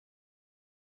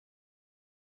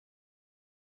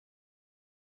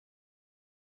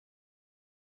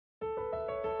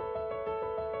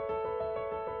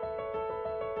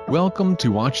Welcome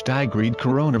to watch Diagreat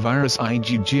Coronavirus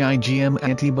IgG IgM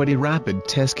Antibody Rapid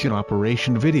Test Kit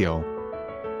Operation video.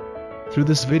 Through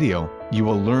this video, you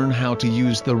will learn how to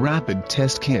use the Rapid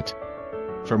Test Kit.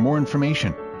 For more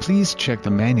information, please check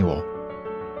the manual.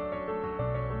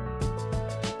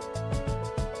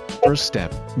 First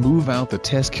step, move out the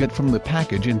test kit from the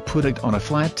package and put it on a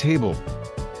flat table.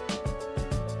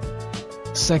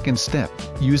 Second step,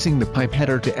 using the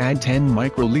pipetter to add 10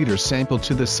 microliter sample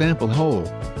to the sample hole.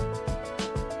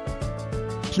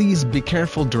 Please be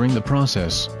careful during the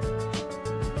process.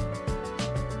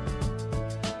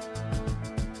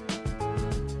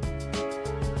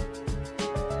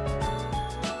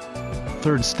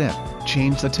 Third step,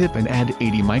 change the tip and add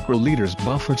 80 microliters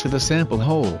buffer to the sample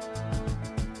hole.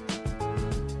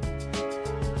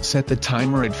 Set the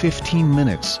timer at 15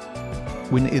 minutes.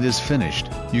 When it is finished,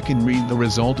 you can read the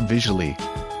result visually.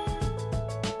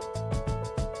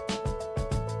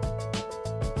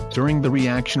 During the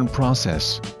reaction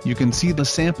process, you can see the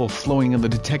sample flowing in the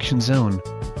detection zone.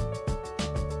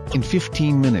 In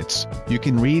 15 minutes, you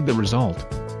can read the result.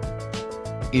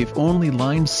 If only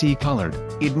line C colored,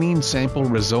 it means sample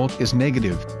result is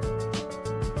negative.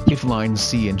 If line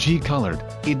C and G colored,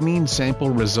 it means sample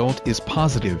result is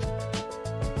positive.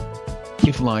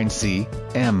 If line C,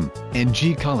 M, and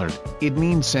G colored, it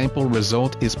means sample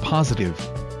result is positive.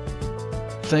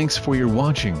 Thanks for your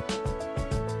watching.